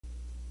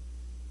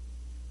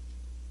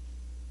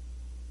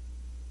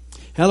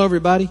Hello,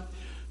 everybody.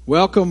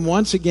 Welcome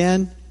once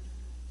again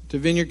to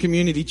Vineyard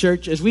Community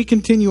Church. As we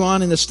continue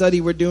on in the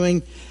study we're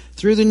doing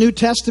through the New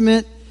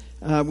Testament,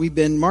 we've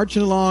been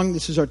marching along.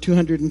 This is our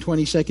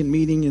 222nd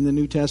meeting in the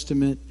New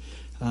Testament.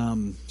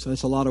 So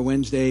that's a lot of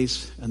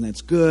Wednesdays, and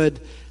that's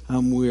good.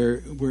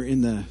 We're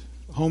in the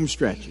home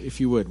stretch, if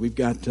you would. We've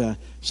got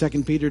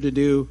 2 Peter to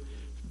do,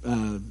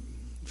 1st,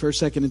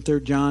 2nd, and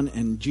 3rd John,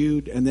 and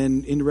Jude, and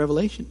then into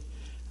Revelation.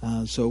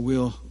 So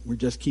we'll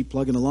just keep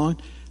plugging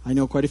along. I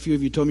know quite a few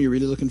of you told me you're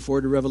really looking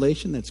forward to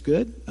Revelation. That's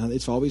good.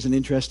 It's always an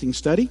interesting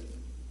study,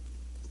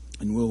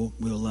 and we'll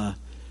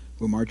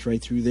march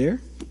right through there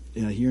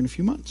here in a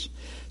few months.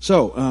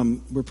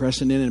 So we're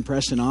pressing in and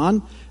pressing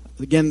on.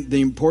 Again,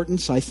 the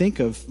importance, I think,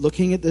 of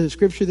looking at the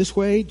Scripture this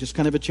way, just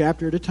kind of a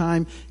chapter at a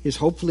time, is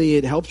hopefully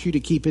it helps you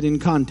to keep it in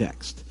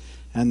context.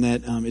 And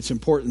that it's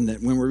important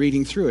that when we're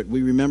reading through it,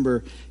 we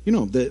remember,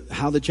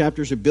 how the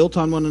chapters are built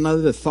on one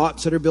another, the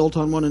thoughts that are built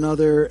on one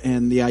another,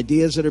 and the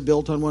ideas that are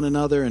built on one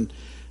another, and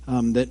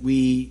that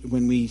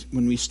when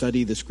we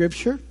study the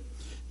Scripture,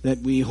 that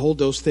we hold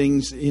those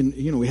things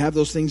in, we have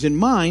those things in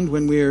mind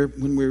when we're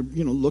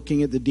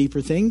looking at the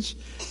deeper things,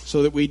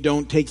 so that we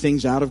don't take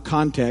things out of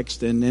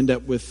context and end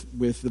up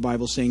with the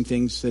Bible saying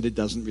things that it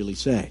doesn't really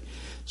say.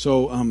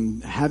 So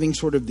having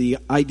sort of the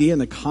idea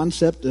and the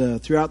concept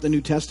throughout the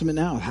New Testament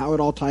now, of how it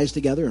all ties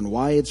together and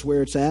why it's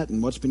where it's at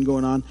and what's been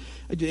going on,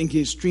 I think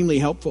is extremely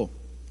helpful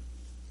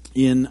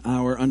in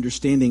our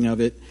understanding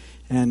of it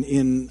and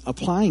in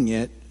applying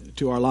it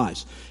to our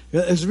lives.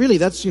 That's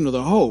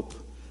the hope,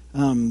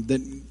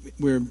 that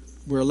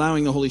we're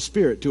allowing the Holy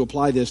Spirit to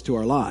apply this to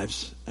our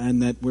lives,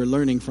 and that we're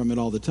learning from it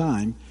all the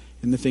time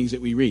in the things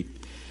that we read.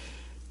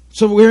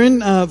 So we're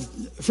in 1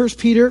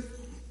 Peter.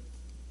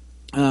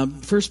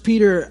 1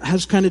 Peter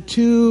has kind of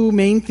two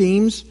main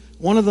themes.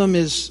 One of them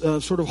is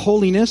sort of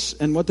holiness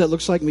and what that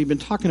looks like, and we've been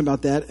talking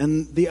about that.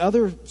 And the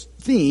other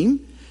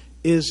theme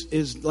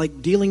is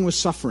like dealing with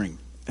suffering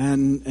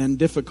and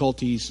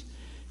difficulties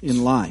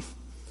in life.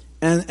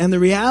 And the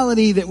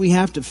reality that we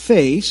have to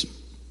face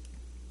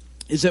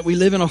is that we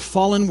live in a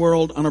fallen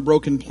world on a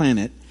broken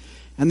planet,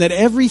 and that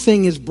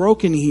everything is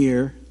broken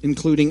here,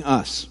 including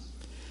us.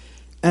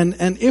 And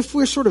if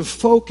we're sort of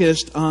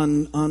focused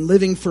on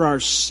living for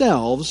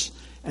ourselves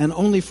and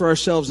only for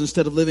ourselves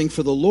instead of living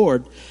for the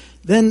Lord,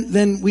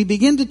 then we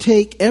begin to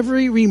take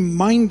every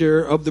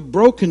reminder of the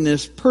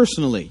brokenness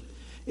personally.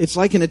 It's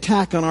like an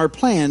attack on our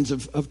plans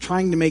of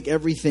trying to make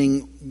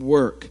everything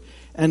work.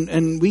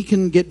 And we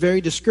can get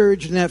very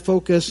discouraged in that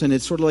focus, and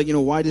it's sort of like,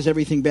 why does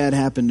everything bad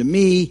happen to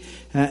me?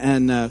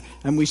 And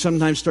we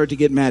sometimes start to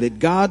get mad at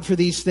God for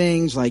these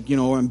things, like,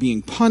 I'm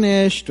being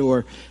punished,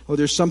 or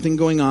there's something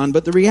going on.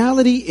 But the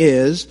reality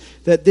is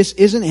that this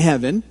isn't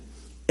heaven.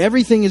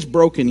 Everything is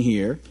broken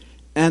here,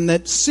 and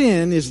that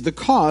sin is the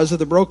cause of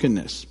the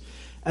brokenness.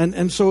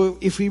 And so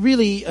if we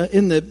really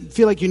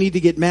feel like you need to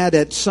get mad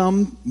at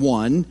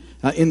someone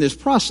in this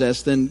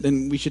process,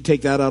 then we should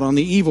take that out on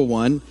the evil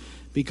one,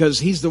 because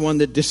he's the one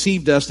that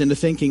deceived us into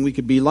thinking we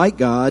could be like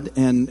God,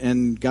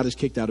 and got us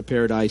kicked out of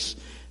paradise.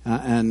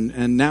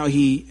 And now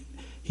he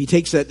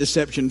takes that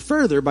deception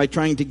further by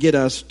trying to get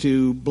us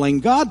to blame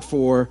God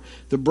for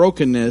the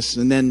brokenness,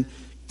 and then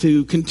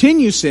to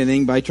continue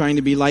sinning by trying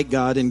to be like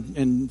God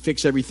and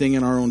fix everything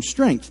in our own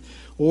strength,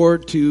 or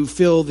to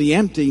fill the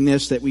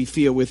emptiness that we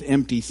feel with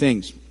empty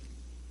things.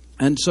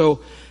 And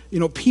so,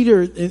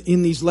 Peter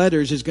in these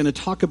letters is going to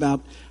talk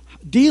about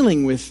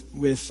dealing with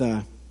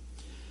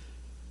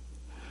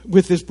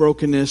this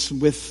brokenness,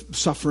 with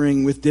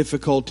suffering, with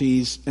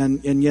difficulties,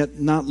 and yet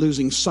not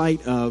losing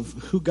sight of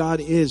who God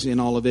is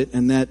in all of it,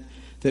 and that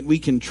we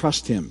can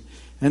trust Him.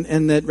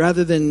 And that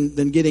rather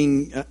than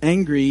getting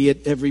angry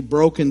at every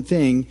broken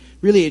thing,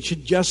 really it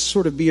should just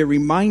sort of be a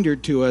reminder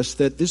to us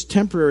that this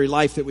temporary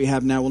life that we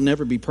have now will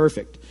never be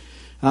perfect.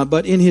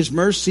 But in His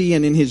mercy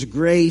and in His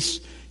grace,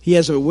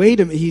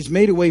 He's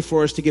made a way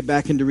for us to get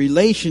back into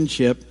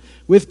relationship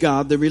with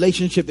God, the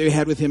relationship that we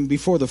had with Him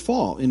before the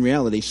fall, in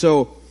reality.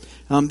 So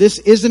this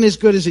isn't as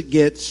good as it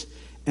gets,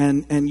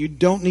 and you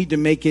don't need to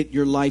make it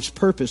your life's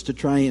purpose to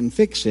try and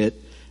fix it.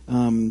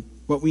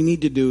 What we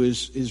need to do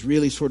is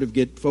really sort of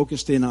get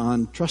focused in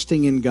on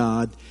trusting in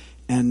God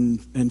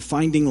and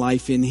finding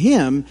life in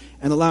Him,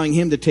 and allowing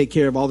Him to take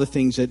care of all the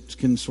things that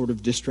can sort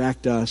of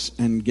distract us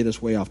and get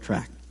us way off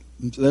track.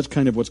 And so that's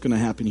kind of what's going to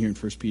happen here in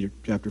 1 Peter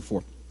chapter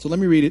 4. So let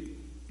me read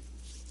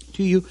it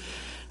to you.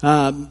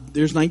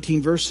 There's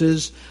 19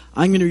 verses.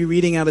 I'm going to be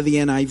reading out of the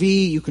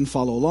NIV. You can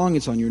follow along.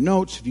 It's on your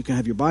notes. If you can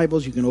have your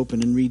Bibles, you can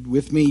open and read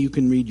with me. You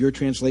can read your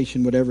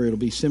translation, whatever. It'll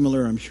be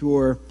similar, I'm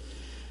sure.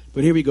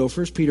 But here we go.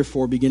 1 Peter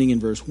 4, beginning in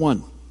verse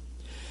 1.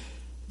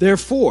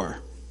 Therefore,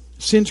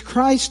 since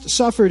Christ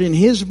suffered in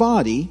His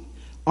body,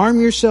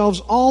 arm yourselves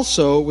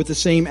also with the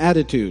same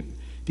attitude,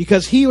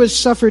 because he who has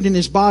suffered in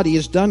his body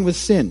is done with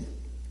sin.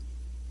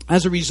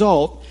 As a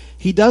result,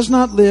 he does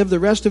not live the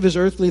rest of his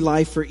earthly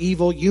life for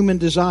evil human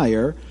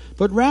desire,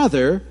 but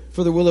rather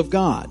for the will of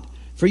God.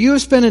 For you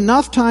have spent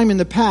enough time in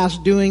the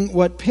past doing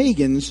what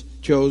pagans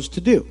choose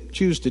to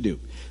do.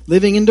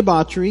 living in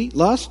debauchery,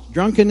 lust,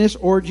 drunkenness,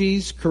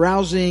 orgies,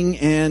 carousing,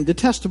 and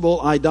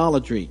detestable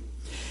idolatry.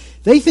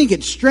 They think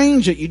it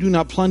strange that you do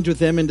not plunge with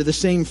them into the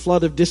same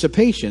flood of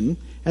dissipation,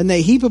 and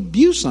they heap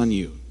abuse on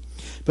you.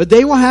 But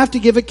they will have to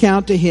give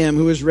account to him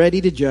who is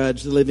ready to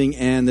judge the living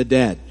and the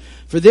dead.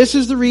 For this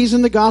is the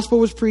reason the gospel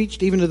was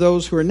preached even to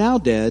those who are now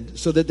dead,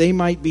 so that they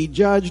might be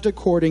judged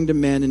according to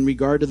men in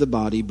regard to the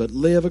body, but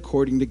live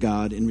according to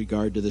God in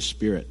regard to the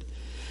Spirit.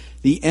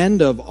 The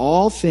end of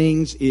all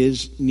things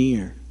is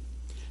near.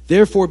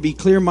 Therefore be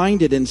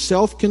clear-minded and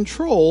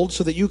self-controlled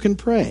so that you can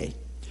pray.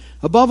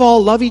 Above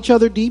all, love each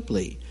other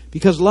deeply,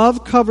 because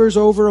love covers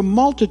over a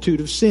multitude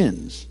of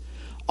sins.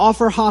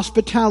 Offer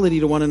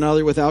hospitality to one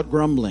another without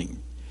grumbling.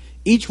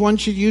 Each one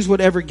should use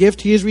whatever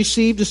gift he has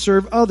received to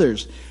serve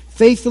others,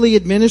 faithfully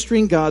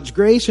administering God's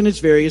grace in its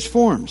various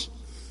forms.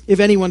 If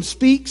anyone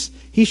speaks,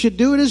 he should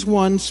do it as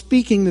one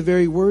speaking the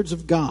very words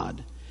of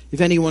God.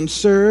 If anyone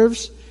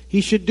serves,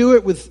 he should do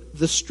it with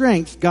the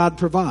strength God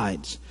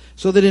provides,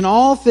 so that in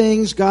all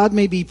things God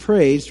may be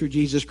praised through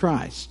Jesus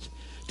Christ.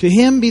 To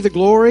him be the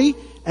glory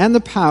and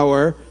the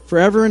power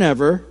forever and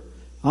ever.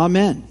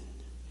 Amen.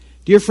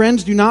 Dear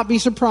friends, do not be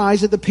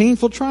surprised at the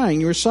painful trying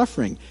you are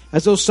suffering,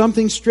 as though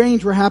something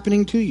strange were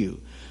happening to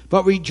you.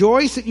 But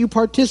rejoice that you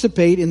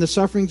participate in the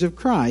sufferings of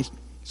Christ,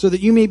 so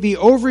that you may be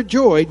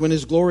overjoyed when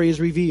his glory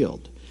is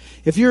revealed.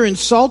 If you're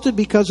insulted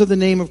because of the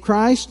name of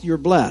Christ, you're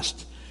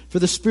blessed, for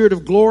the Spirit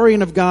of glory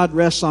and of God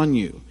rests on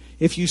you.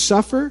 If you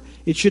suffer,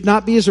 it should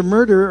not be as a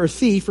murderer or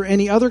thief or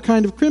any other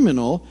kind of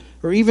criminal,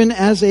 or even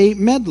as a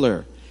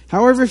meddler.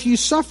 However, if you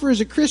suffer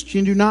as a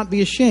Christian, do not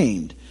be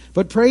ashamed,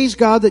 but praise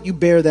God that you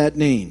bear that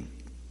name.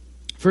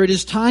 For it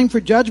is time for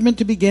judgment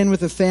to begin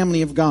with the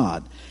family of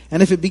God.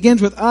 And if it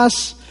begins with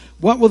us,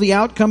 what will the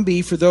outcome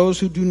be for those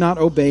who do not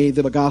obey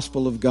the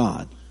gospel of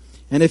God?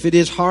 And if it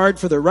is hard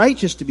for the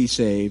righteous to be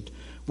saved,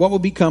 what will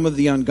become of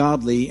the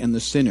ungodly and the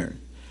sinner?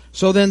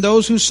 So then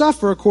those who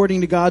suffer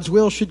according to God's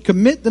will should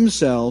commit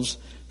themselves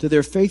to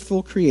their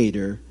faithful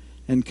Creator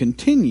and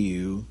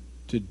continue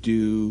to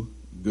do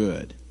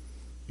good.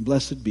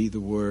 Blessed be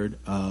the word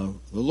of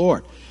the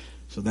Lord.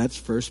 So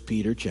that's 1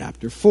 Peter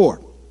chapter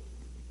 4.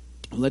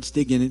 Let's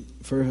dig in it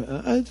for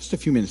just a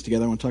few minutes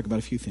together. I want to talk about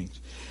a few things.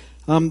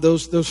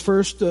 Those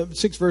first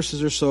 6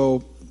 verses or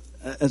so,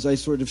 as I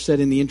sort of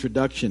said in the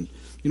introduction,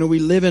 we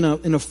live in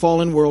a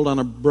fallen world on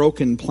a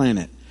broken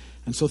planet.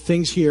 And so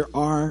things here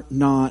are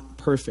not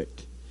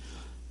perfect.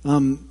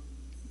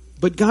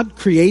 But God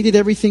created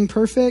everything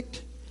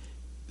perfect.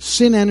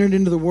 Sin entered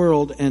into the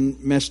world and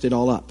messed it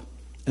all up.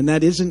 And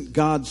that isn't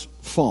God's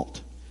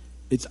fault.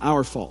 It's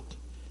our fault.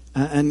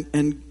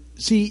 And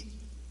see,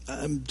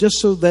 just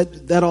so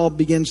that all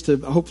begins to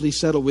hopefully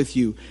settle with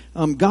you,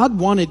 God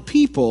wanted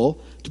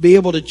people to be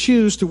able to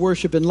choose to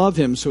worship and love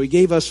him, so he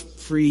gave us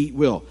free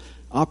will,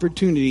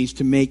 opportunities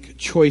to make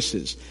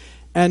choices.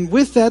 And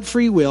with that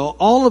free will,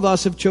 all of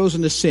us have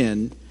chosen to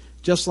sin,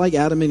 just like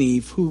Adam and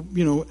Eve,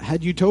 who,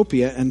 had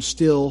utopia and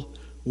still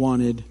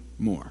wanted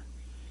more.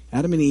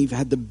 Adam and Eve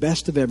had the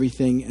best of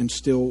everything and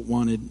still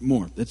wanted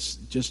more. That's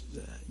just,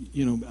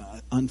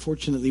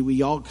 unfortunately,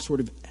 we all sort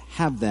of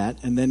have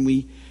that, and then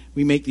we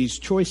make these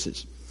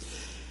choices.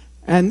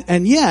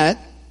 And yet,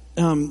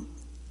 all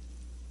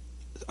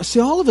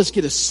of us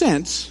get a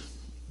sense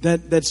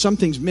that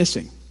something's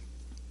missing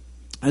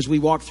as we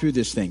walk through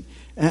this thing.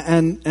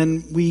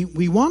 And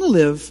we want to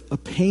live a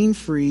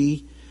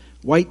pain-free,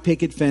 white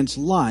picket fence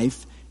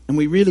life, and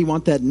we really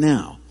want that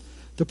now.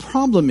 The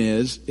problem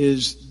is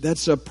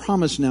that's a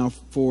promise now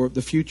for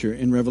the future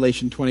in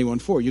Revelation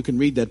 21:4. You can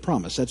read that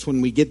promise. That's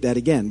when we get that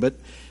again. But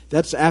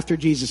that's after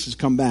Jesus has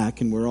come back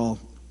and we're all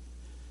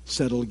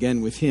settled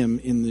again with him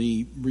in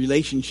the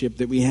relationship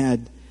that we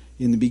had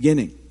in the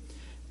beginning.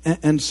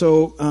 And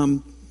so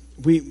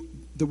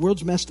the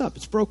world's messed up.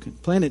 It's broken.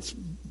 Planet's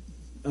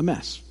a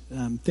mess.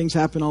 Things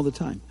happen all the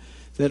time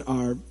that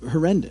are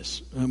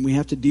horrendous. We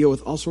have to deal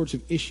with all sorts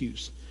of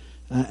issues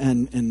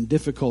and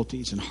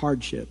difficulties and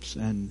hardships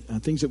and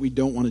things that we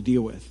don't want to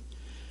deal with.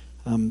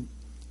 And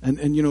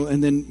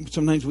then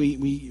sometimes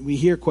we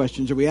hear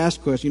questions or we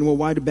ask questions.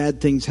 Why do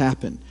bad things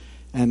happen?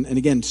 And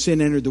again,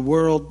 sin entered the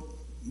world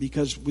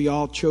because we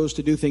all chose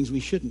to do things we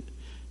shouldn't.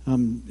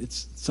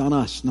 It's on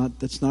us.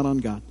 That's not on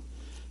God.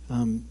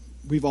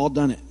 We've all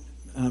done it.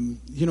 And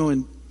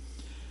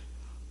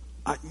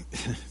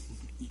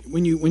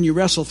when you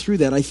wrestle through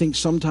that, I think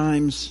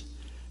sometimes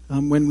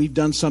when we've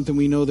done something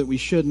we know that we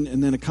shouldn't,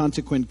 and then a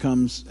consequence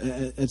comes,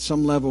 at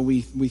some level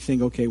we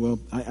think, okay, well,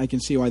 I can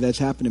see why that's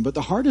happening. But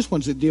the hardest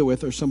ones to deal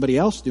with are somebody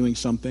else doing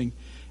something,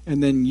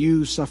 and then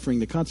you suffering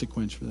the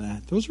consequence for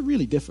that. Those are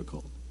really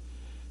difficult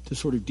to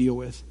sort of deal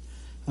with.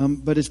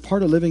 But it's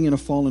part of living in a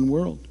fallen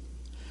world.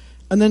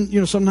 And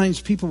then, sometimes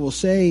people will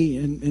say,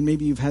 and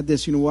maybe you've had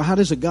this, well, how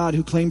does a God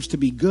who claims to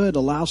be good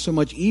allow so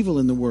much evil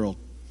in the world?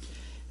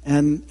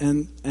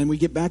 And we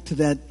get back to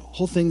that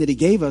whole thing that he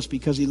gave us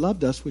because he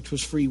loved us, which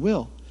was free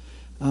will.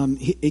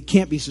 It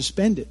can't be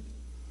suspended.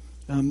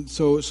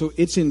 So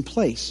it's in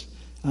place.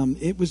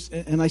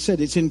 And I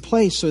said it's in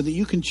place so that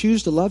you can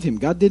choose to love him.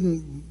 God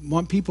didn't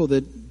want people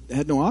that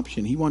had no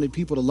option. He wanted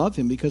people to love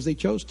him because they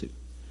chose to.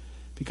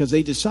 Because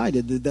they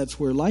decided that that's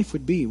where life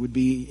would be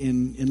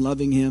in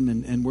loving him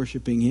and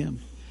worshiping him.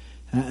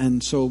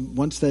 And so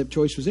once that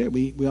choice was there,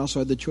 we also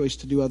had the choice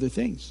to do other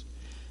things.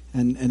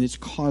 And it's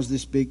caused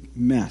this big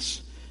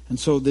mess. And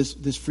so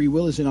this free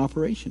will is in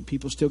operation.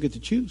 People still get to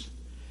choose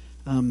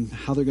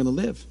how they're going to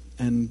live.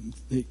 And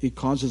it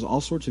causes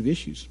all sorts of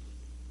issues.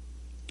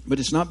 But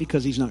it's not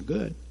because he's not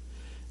good.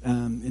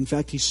 In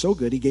fact, he's so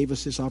good, he gave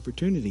us this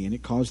opportunity, and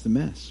it caused the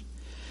mess.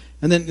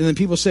 And then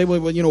people say,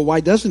 well,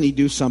 why doesn't he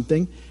do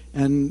something?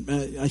 And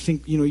I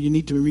think, you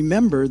need to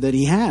remember that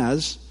he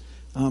has.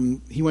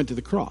 He went to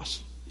the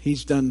cross.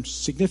 He's done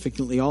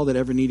significantly all that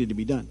ever needed to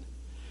be done.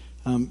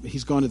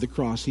 He's gone to the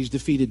cross. He's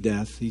defeated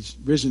death. He's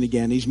risen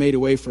again. He's made a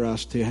way for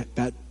us to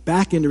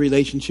back into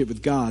relationship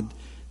with God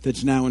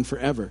that's now and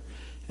forever.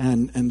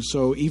 And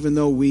so even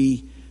though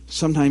we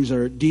sometimes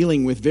are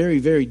dealing with very,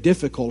 very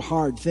difficult,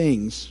 hard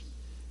things,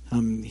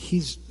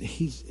 he's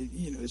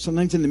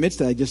sometimes in the midst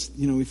of that,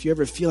 if you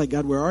ever feel like,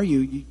 God, where are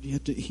you? You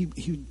have to.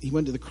 He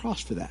went to the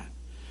cross for that,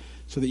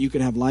 so that you could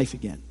have life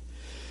again.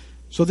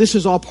 So this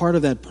is all part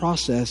of that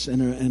process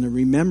and a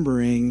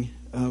remembering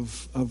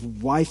of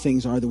why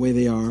things are the way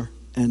they are,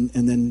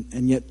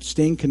 and yet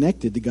staying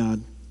connected to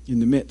God in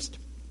the midst.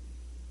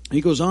 He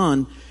goes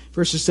on,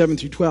 verses 7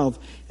 through 12,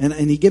 and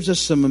he gives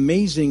us some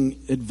amazing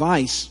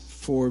advice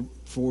for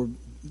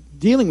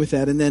dealing with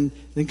that, and then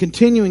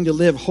continuing to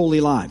live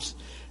holy lives.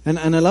 And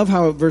I love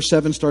how verse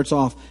 7 starts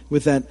off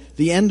with that,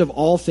 the end of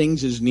all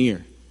things is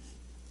near.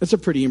 That's a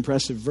pretty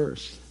impressive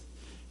verse.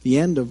 The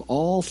end of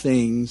all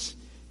things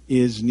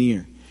is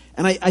near.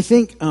 And I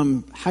think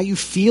how you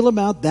feel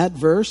about that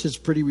verse is a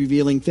pretty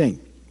revealing thing.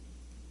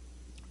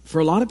 For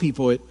a lot of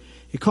people, it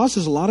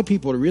causes a lot of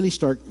people to really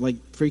start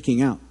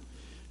freaking out.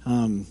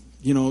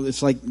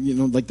 It's like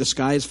the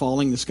sky is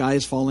falling.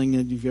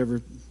 And you've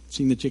ever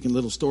seen the Chicken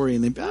Little story,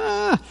 and they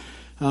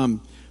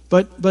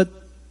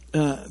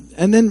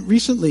and then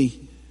recently,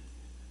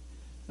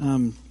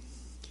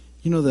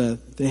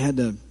 they had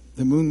the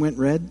moon went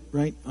red,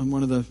 right, on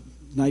one of the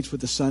nights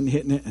with the sun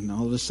hitting it, and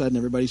all of a sudden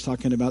everybody's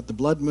talking about the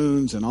blood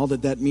moons and all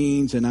that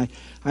means, and I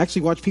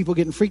actually watch people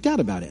getting freaked out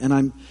about it, and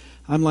I'm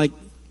like,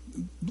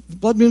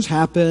 blood moons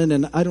happen,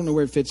 and I don't know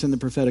where it fits in the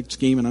prophetic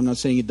scheme, and I'm not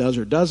saying it does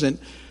or doesn't,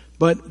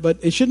 but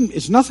it shouldn't.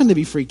 It's nothing to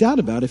be freaked out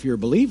about if you're a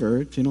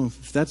believer.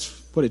 If that's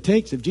what it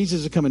takes. If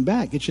Jesus is coming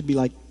back, it should be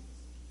like,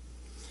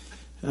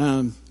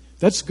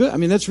 that's good. I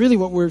mean, that's really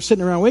what we're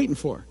sitting around waiting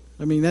for.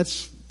 I mean,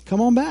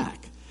 come on back.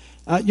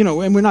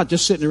 And we're not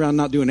just sitting around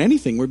not doing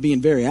anything. We're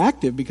being very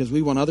active because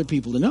we want other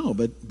people to know.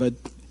 But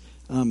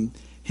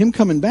him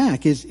coming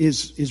back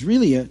is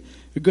really a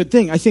good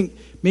thing. I think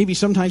maybe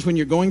sometimes when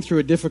you're going through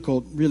a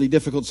really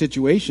difficult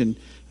situation,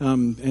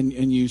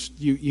 and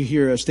you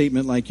hear a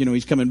statement like,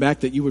 he's coming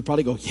back, that you would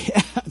probably go,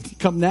 yeah,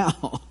 come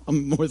now.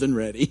 I'm more than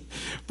ready.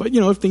 But,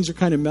 if things are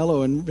kind of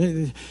mellow,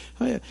 and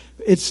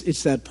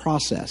it's that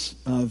process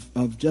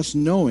of just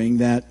knowing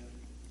that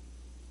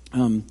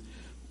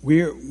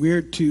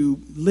we're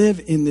to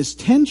live in this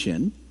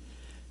tension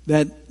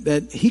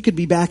that he could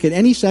be back at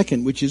any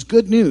second, which is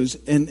good news.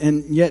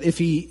 And yet if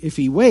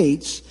he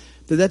waits,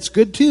 that's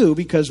good too,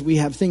 because we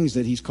have things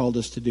that he's called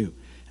us to do.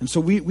 And so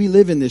we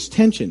live in this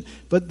tension.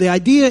 But the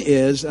idea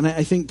is, and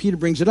I think Peter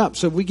brings it up,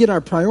 so if we get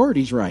our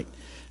priorities right,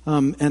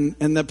 and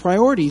the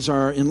priorities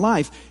are in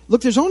life,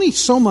 look, there's only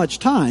so much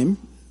time.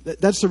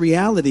 That's the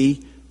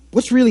reality.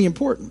 What's really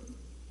important?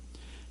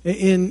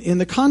 In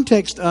the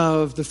context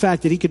of the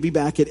fact that he could be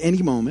back at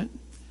any moment,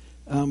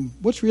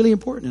 what's really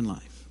important in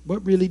life?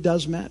 What really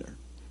does matter?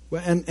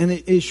 Well, and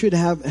it should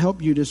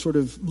help you to sort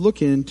of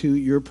look into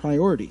your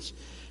priorities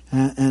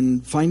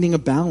and finding a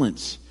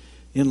balance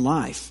in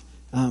life,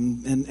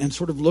 and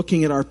sort of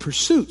looking at our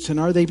pursuits. And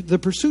are they the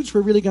pursuits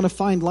we're really going to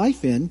find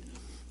life in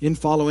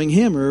following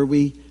him, or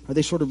are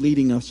they sort of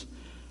leading us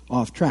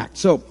off track?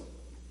 So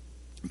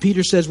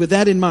Peter says, with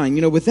that in mind,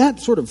 with that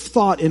sort of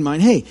thought in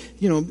mind, hey,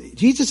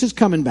 Jesus is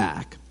coming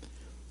back.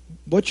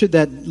 What should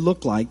that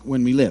look like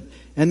when we live?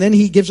 And then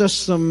he gives us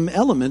some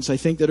elements, I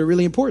think, that are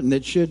really important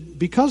that should,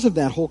 because of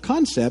that whole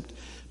concept,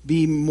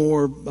 be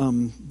more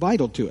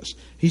vital to us.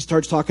 He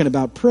starts talking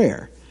about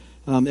prayer.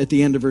 At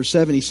the end of verse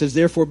 7, he says,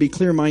 therefore be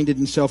clear-minded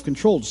and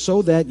self-controlled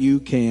so that you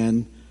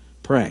can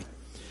pray.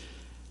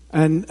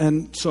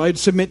 And so I'd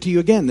submit to you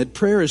again that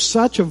prayer is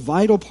such a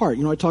vital part.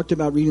 I talked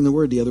about reading the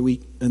Word the other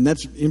week, and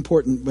that's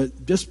important.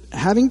 But just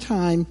having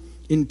time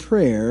in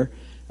prayer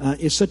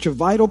is such a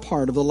vital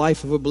part of the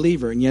life of a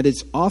believer, and yet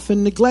it's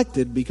often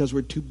neglected because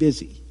we're too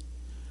busy.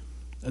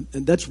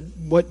 And that's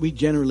what we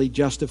generally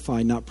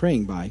justify not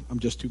praying by. I'm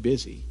just too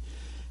busy.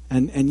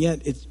 And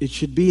yet it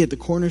should be at the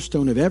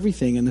cornerstone of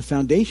everything and the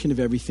foundation of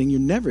everything. You're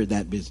never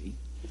that busy.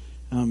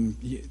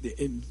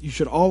 You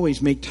should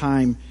always make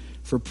time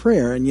for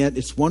prayer, and yet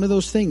it's one of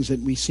those things that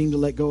we seem to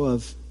let go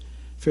of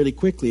fairly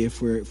quickly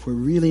if we're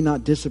really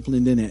not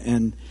disciplined in it.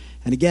 And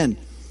again,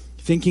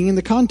 thinking in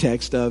the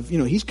context of,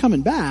 he's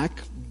coming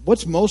back,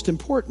 what's most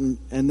important,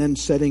 and then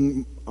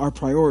setting our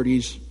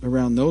priorities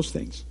around those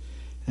things.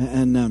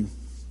 And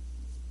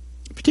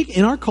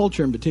in our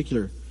culture in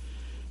particular,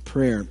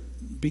 prayer,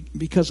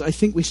 because I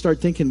think we start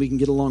thinking we can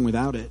get along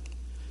without it.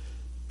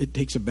 It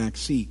takes a back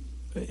seat.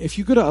 If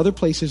you go to other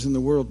places in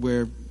the world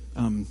where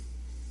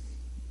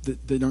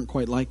they don't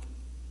quite like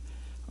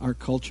our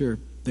culture,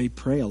 they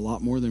pray a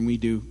lot more than we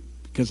do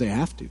because they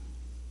have to.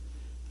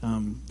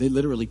 They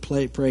literally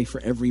pray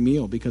for every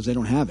meal because they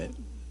don't have it.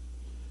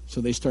 So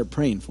they start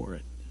praying for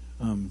it.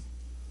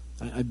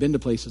 I've been to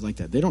places like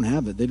that. They don't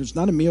have it. There's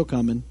not a meal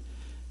coming,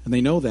 and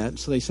they know that,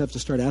 so they have to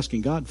start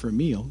asking God for a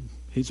meal.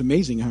 It's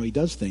amazing how he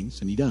does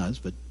things, and he does,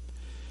 but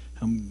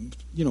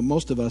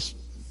most of us,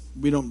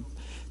 we don't.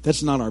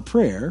 That's not our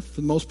prayer.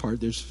 For the most part,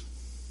 there's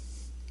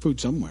food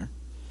somewhere.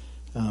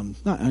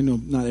 I know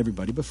not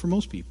everybody, but for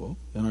most people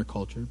in our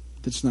culture,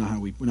 that's not how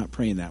we're not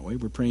praying that way.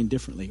 We're praying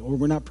differently, or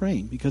we're not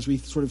praying because we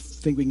sort of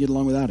think we can get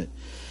along without it.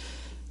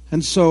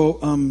 And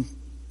so,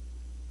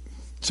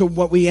 so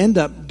what we end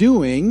up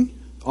doing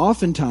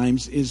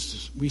oftentimes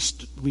is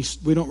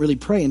we don't really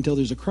pray until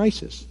there's a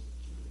crisis,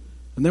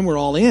 and then we're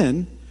all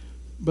in.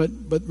 But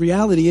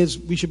reality is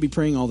we should be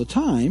praying all the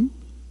time,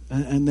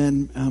 and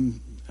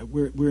then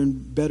we're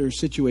better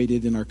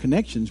situated in our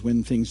connections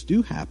when things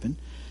do happen.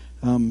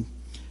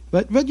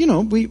 But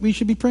we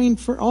should be praying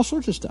for all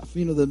sorts of stuff.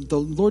 The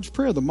Lord's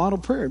Prayer, the model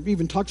prayer,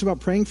 even talks about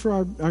praying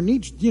for our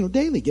needs.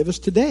 Daily, give us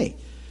today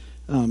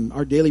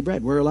our daily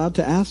bread. We're allowed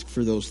to ask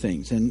for those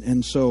things,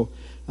 and so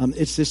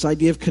it's this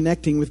idea of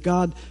connecting with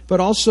God, but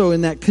also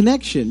in that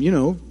connection,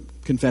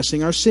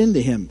 confessing our sin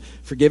to Him,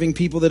 forgiving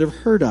people that have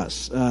hurt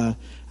us.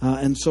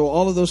 And so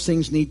all of those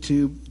things need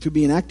to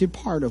be an active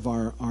part of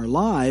our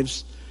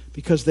lives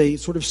because they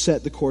sort of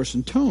set the course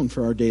and tone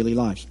for our daily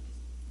lives.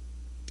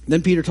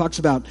 Then Peter talks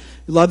about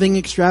loving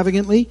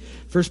extravagantly.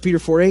 1 Peter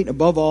 4:8,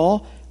 above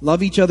all,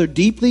 love each other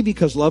deeply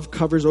because love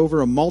covers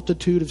over a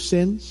multitude of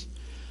sins.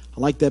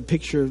 I like that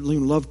picture.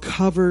 Love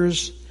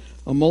covers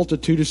a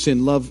multitude of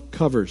sin. Love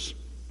covers.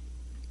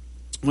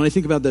 When I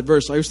think about that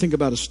verse, I always think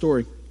about a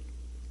story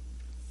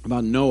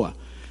about Noah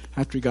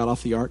after he got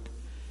off the ark.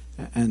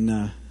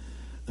 And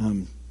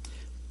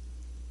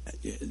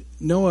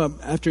Noah,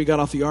 after he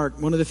got off the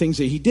ark, one of the things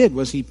that he did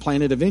was he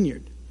planted a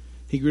vineyard.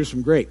 He grew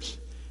some grapes.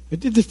 He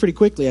did this pretty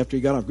quickly after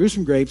he got off. Grew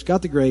some grapes,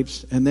 got the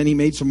grapes, and then he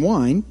made some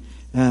wine.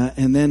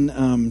 And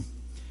then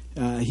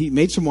he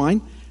made some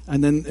wine.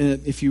 And then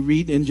if you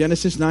read in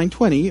Genesis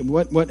 9:20,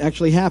 what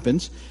actually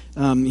happens,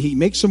 he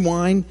makes some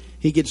wine,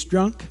 he gets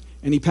drunk,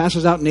 and he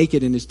passes out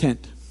naked in his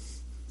tent.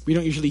 We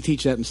don't usually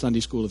teach that in Sunday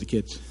school to the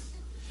kids.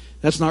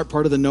 That's not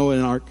part of the Noah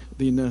and ark,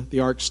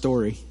 the ark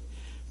story.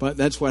 But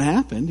that's what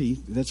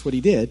happened. That's what he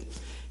did.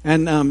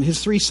 And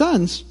his three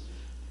sons,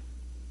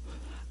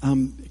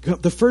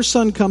 the first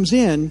son comes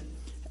in,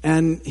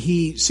 and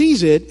he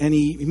sees it, and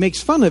he makes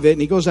fun of it,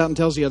 and he goes out and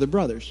tells the other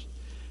brothers.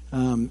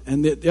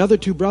 And the other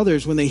two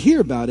brothers, when they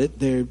hear about it,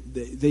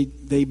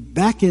 they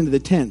back into the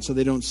tent so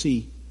they don't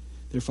see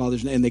their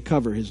father's, and they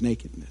cover his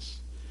nakedness.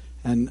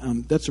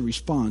 And that's a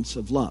response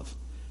of love.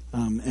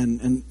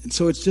 And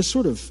so it's just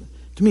sort of,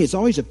 to me, it's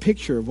always a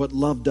picture of what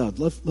love does.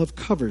 Love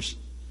covers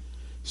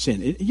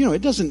sin.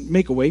 It doesn't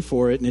make a way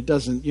for it, and it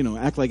doesn't,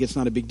 act like it's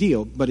not a big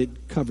deal, but it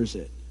covers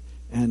it.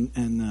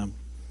 And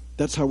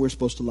that's how we're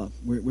supposed to love.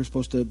 We're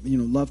supposed to,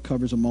 love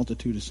covers a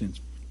multitude of sins.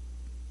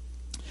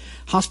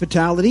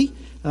 Hospitality,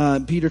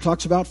 Peter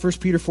talks about, 1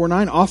 Peter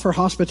 4:9, offer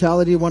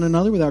hospitality to one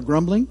another without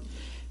grumbling.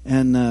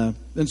 And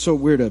so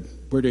we're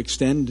to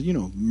extend,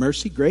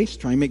 mercy, grace,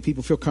 try and make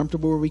people feel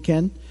comfortable where we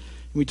can. And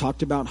we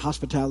talked about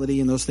hospitality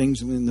and those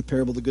things in the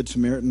parable of the Good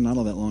Samaritan not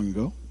all that long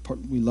ago.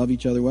 We love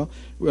each other well.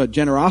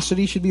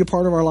 Generosity should be a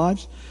part of our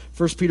lives.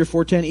 1 Peter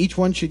 4:10, each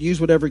one should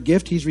use whatever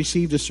gift he's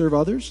received to serve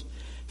others,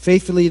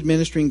 faithfully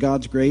administering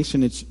God's grace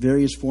in its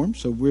various forms.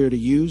 So we're to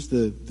use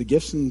the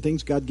gifts and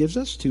things God gives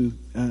us to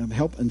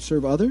help and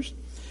serve others.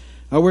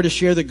 We're to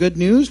share the good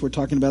news. We're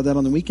talking about that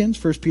on the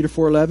weekends. 1 Peter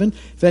 4:11,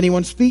 if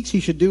anyone speaks, he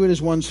should do it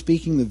as one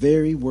speaking the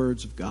very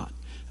words of God.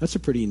 That's a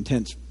pretty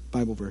intense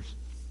Bible verse.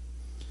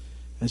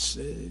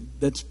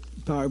 That's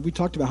we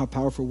talked about how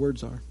powerful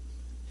words are.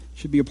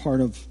 Should be a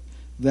part of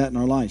that in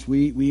our lives.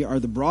 We are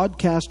the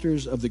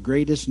broadcasters of the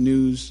greatest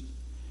news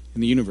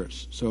in the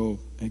universe. So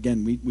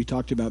again, we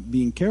talked about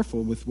being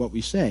careful with what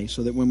we say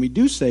so that when we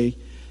do say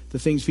the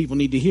things people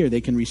need to hear,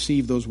 they can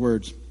receive those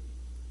words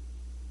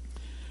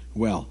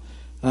well.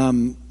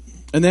 And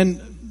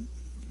then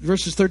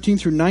verses 13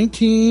 through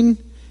 19,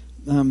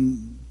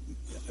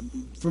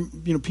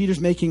 Peter's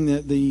making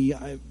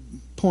the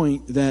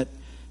point that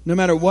no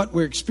matter what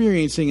we're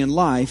experiencing in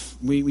life,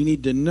 we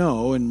need to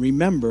know and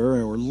remember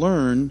or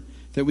learn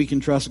that we can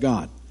trust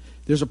God.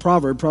 There's a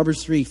proverb,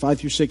 Proverbs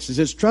 3:5-6. It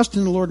says, trust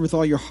in the Lord with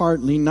all your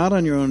heart, lean not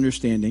on your own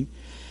understanding.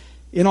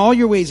 In all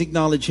your ways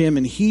acknowledge Him,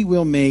 and He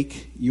will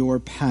make your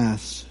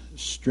paths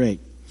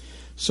straight.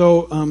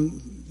 So,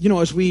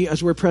 as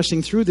we're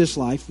pressing through this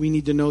life, we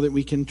need to know that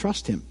we can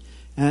trust Him.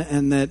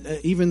 And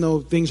that even though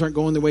things aren't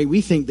going the way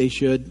we think they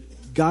should,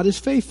 God is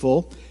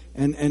faithful,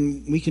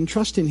 and we can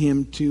trust in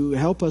Him to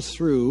help us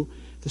through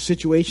the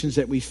situations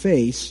that we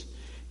face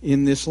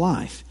in this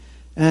life.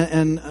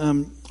 And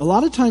a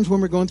lot of times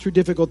when we're going through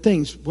difficult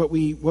things, what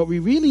we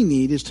really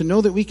need is to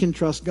know that we can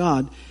trust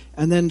God,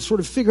 and then sort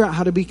of figure out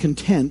how to be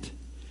content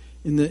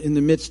in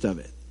the midst of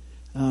it.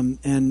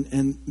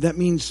 And that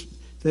means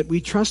that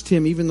we trust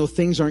Him even though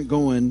things aren't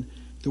going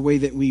the way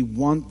that we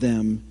want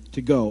them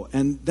to go.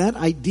 And that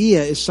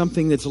idea is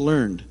something that's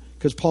learned,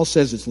 because Paul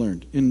says it's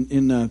learned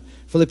in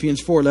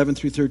Philippians 4:11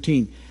 through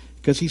 13.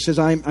 Because he says,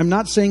 I'm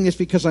not saying this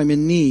because I'm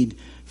in need,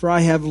 for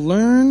I have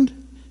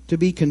learned to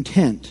be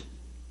content,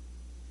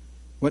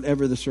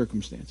 whatever the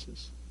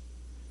circumstances.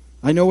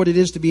 I know what it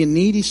is to be in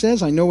need, he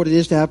says. I know what it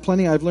is to have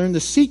plenty. I've learned the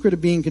secret of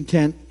being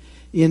content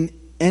in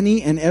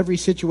any and every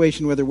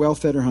situation, whether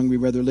well-fed or hungry,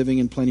 whether living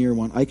in plenty or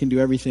want. I can do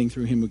everything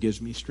through Him who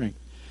gives me strength.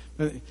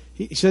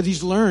 He said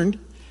he's learned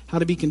how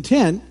to be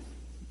content.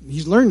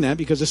 He's learned that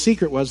because the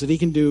secret was that he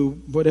can do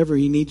whatever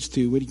he needs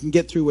to, he can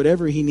get through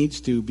whatever he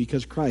needs to,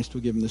 because Christ will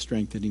give him the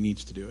strength that he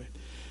needs to do it.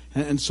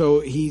 And so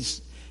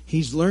he's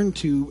learned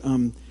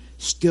to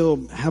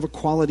still have a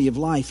quality of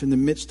life in the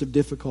midst of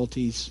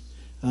difficulties,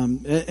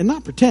 and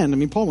not pretend. I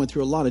mean, Paul went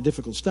through a lot of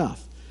difficult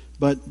stuff,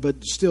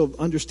 but still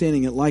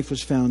understanding that life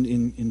was found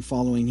in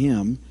following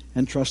Him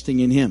and trusting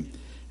in Him.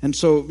 And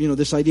so,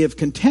 this idea of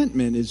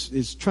contentment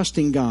is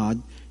trusting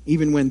God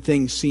even when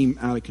things seem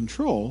out of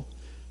control.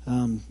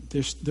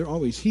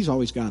 He's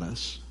always got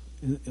us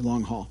in a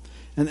long haul.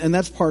 And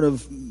that's part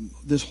of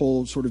this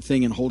whole sort of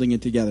thing and holding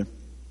it together.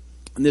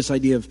 And this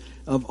idea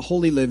of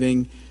holy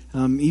living,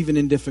 even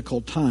in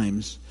difficult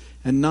times,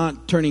 and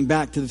not turning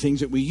back to the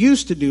things that we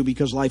used to do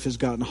because life has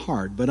gotten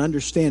hard, but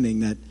understanding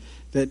that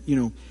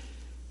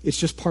it's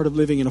just part of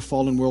living in a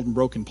fallen world and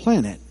broken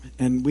planet.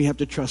 And we have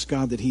to trust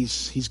God that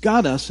He's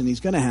got us, and He's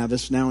going to have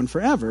us now and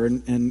forever,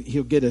 and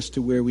He'll get us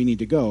to where we need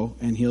to go,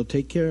 and He'll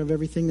take care of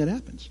everything that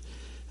happens.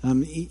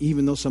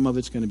 Even though some of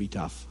it's going to be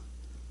tough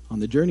on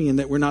the journey, and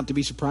that we're not to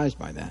be surprised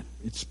by that.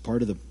 It's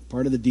part of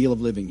the deal of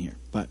living here.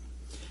 But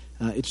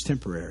it's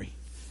temporary,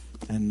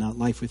 and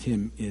life with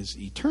Him is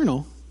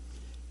eternal,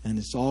 and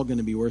it's all going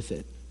to be worth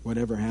it.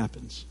 Whatever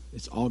happens,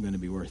 it's all going to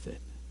be worth it,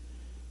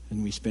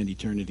 and we spend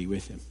eternity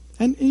with Him.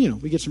 And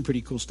we get some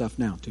pretty cool stuff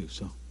now too.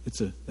 So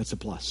that's a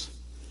plus.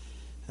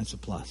 That's a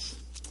plus.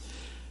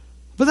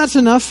 But that's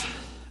enough.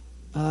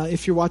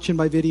 If you're watching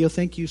by video,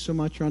 thank you so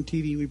much. You're on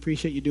TV. We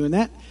appreciate you doing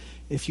that.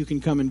 If you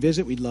can come and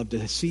visit, we'd love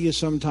to see you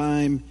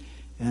sometime.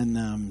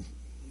 And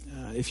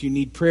if you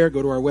need prayer,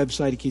 go to our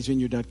website at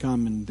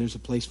keysvineyard.com, and there's a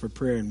place for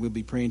prayer, and we'll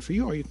be praying for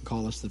you, or you can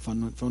call us. The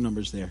phone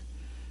number's there.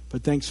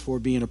 But thanks for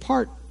being a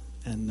part,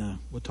 and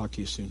we'll talk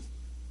to you soon.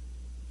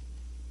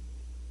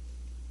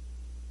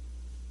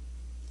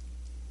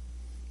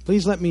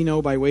 Please let me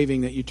know by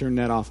waving that you turned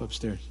that off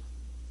upstairs.